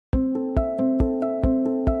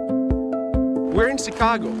We're in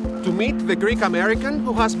Chicago to meet the Greek American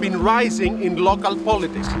who has been rising in local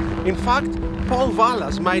politics. In fact, Paul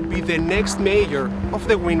Vallas might be the next mayor of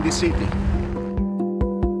the Windy City.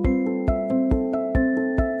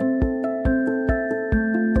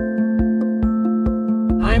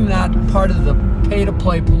 I'm not part of the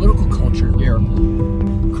pay-to-play political culture here.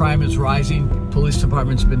 Crime is rising, police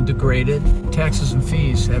department's been degraded, taxes and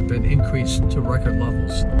fees have been increased to record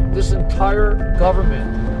levels. This entire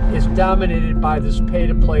government is dominated by this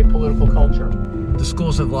pay-to-play political culture. The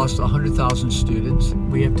schools have lost 100,000 students.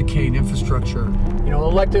 We have decaying infrastructure. You know,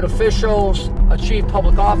 elected officials achieve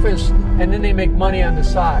public office and then they make money on the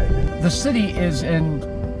side. The city is in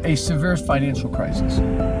a severe financial crisis.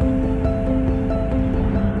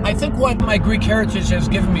 I think what my Greek heritage has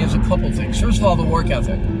given me is a couple things. First of all, the work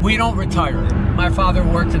ethic. We don't retire. My father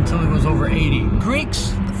worked until he was over 80.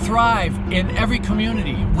 Greeks thrive in every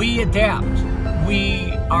community. We adapt.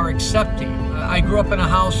 We are accepting. I grew up in a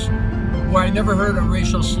house where I never heard a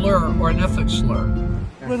racial slur or an ethnic slur.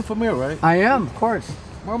 You're running for mayor, right? I am, of course.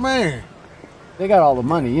 My man. They got all the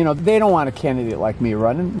money. You know, they don't want a candidate like me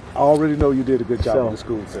running. I already know you did a good job in the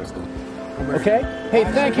school system. Okay? Hey,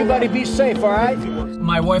 thank you, buddy. Be safe, all right?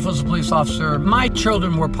 My wife was a police officer. My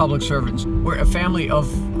children were public servants. We're a family of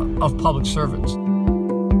public servants.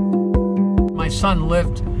 My son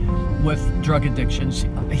lived with drug addictions.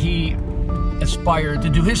 He aspired to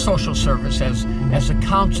do his social service as a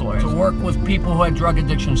counselor, to work with people who had drug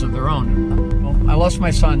addictions of their own. Well, I lost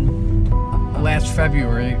my son last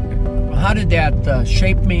February. How did that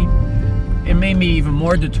shape me? It made me even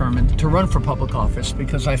more determined to run for public office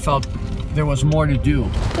because I felt there was more to do.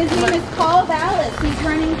 His name is Paul Vallas. He's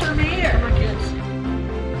running for mayor.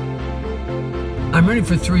 I'm running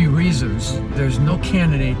for 3 reasons. There's no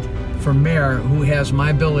candidate for mayor who has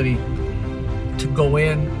my ability to go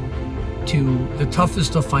in to the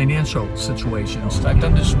toughest of financial situations. I've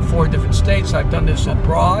done this in 4 different states. I've done this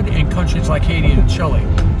abroad in countries like Haiti and Chile.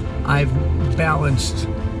 I've balanced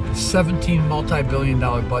 17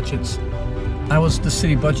 multi-billion-dollar budgets. I was the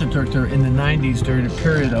city budget director in the 90s during a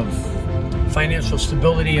period of financial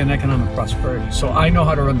stability and economic prosperity. So I know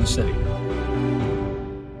how to run the city.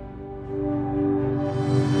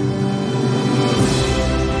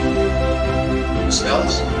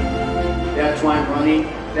 Vallas? That's why I'm running.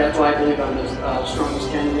 That's why I believe I'm the strongest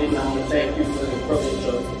candidate. And I want to thank you for the privilege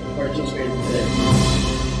of participating today.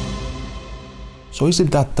 So is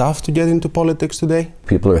it that tough to get into politics today?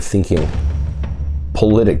 People are thinking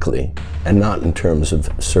politically and not in terms of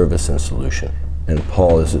service and solution. And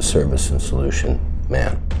Paul is a service and solution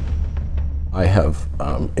man. I have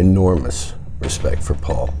enormous respect for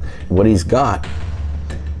Paul. What he's got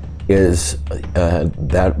is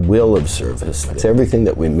that will of service. It's everything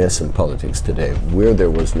that we miss in politics today. Where there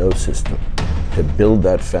was no system, to build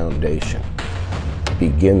that foundation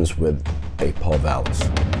begins with a Paul Vallas.